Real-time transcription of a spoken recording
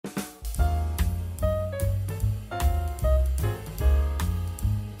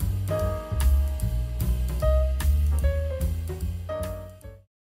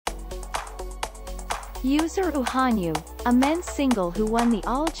Yuzuru Hanyu, a men's single who won the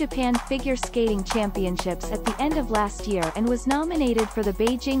All-Japan Figure Skating Championships at the end of last year and was nominated for the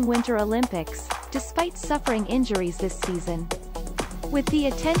Beijing Winter Olympics, despite suffering injuries this season. With the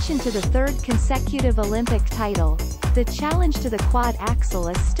attention to the third consecutive Olympic title, the challenge to the quad axel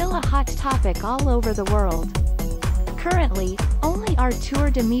is still a hot topic all over the world. Currently, only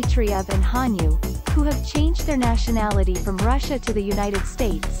Artur Dmitriev and Hanyu, who have changed their nationality from Russia to the United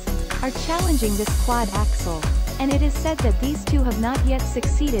States, are challenging this quad axel, and it is said that these two have not yet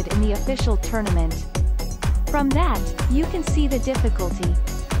succeeded in the official tournament. From that, you can see the difficulty.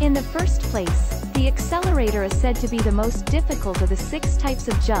 In the first place, the accelerator is said to be the most difficult of the 6 types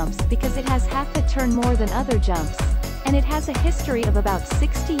of jumps because it has half a turn more than other jumps, and it has a history of about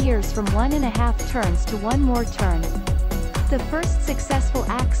 60 years from 1.5 turns to 1 more turn. The first successful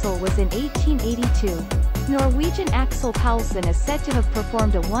axel was in 1882. Norwegian Axel Paulsen is said to have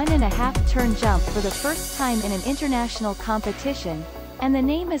performed a 1.5 turn jump for the first time in an international competition, and the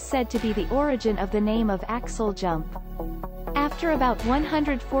name is said to be the origin of the name of axel jump. After about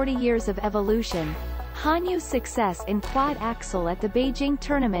 140 years of evolution, Hanyu's success in quad axel at the Beijing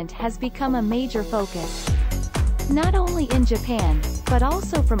tournament has become a major focus. Not only in Japan, but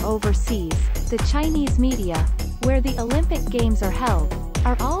also from overseas, the Chinese media, where the Olympic Games are held,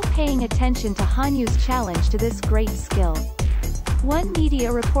 are all paying attention to Hanyu's challenge to this great skill. One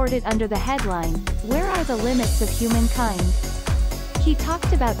media reported under the headline, "Where are the limits of humankind?" He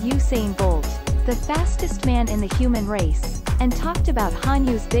talked about Usain Bolt, the fastest man in the human race, and talked about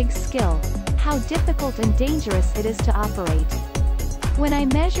Hanyu's big skill, how difficult and dangerous it is to operate. When I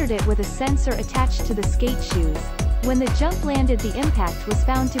measured it with a sensor attached to the skate shoes, when the jump landed, the impact was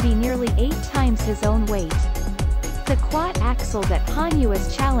found to be nearly 8 times his own weight. The quad axel that Hanyu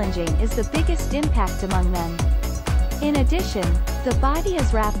is challenging is the biggest impact among them. In addition, the body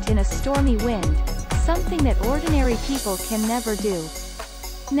is wrapped in a stormy wind, something that ordinary people can never do.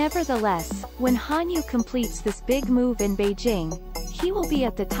 Nevertheless, when Hanyu completes this big move in Beijing, he will be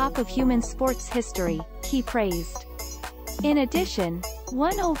at the top of human sports history, he praised. In addition,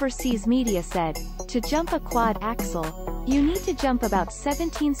 one overseas media said, to jump a quad axel, you need to jump about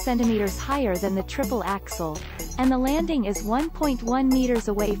 17 centimeters higher than the triple axel, and the landing is 1.1 meters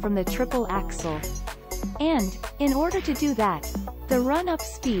away from the triple axel. And, in order to do that, the run-up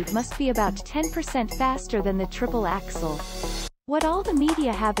speed must be about 10% faster than the triple axel. What all the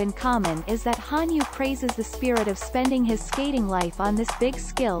media have in common is that Hanyu praises the spirit of spending his skating life on this big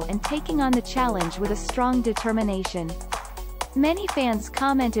skill and taking on the challenge with a strong determination. Many fans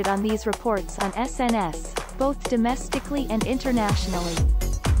commented on these reports on SNS, both domestically and internationally.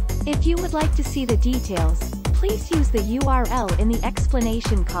 If you would like to see the details, please use the URL in the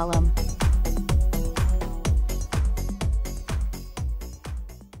explanation column.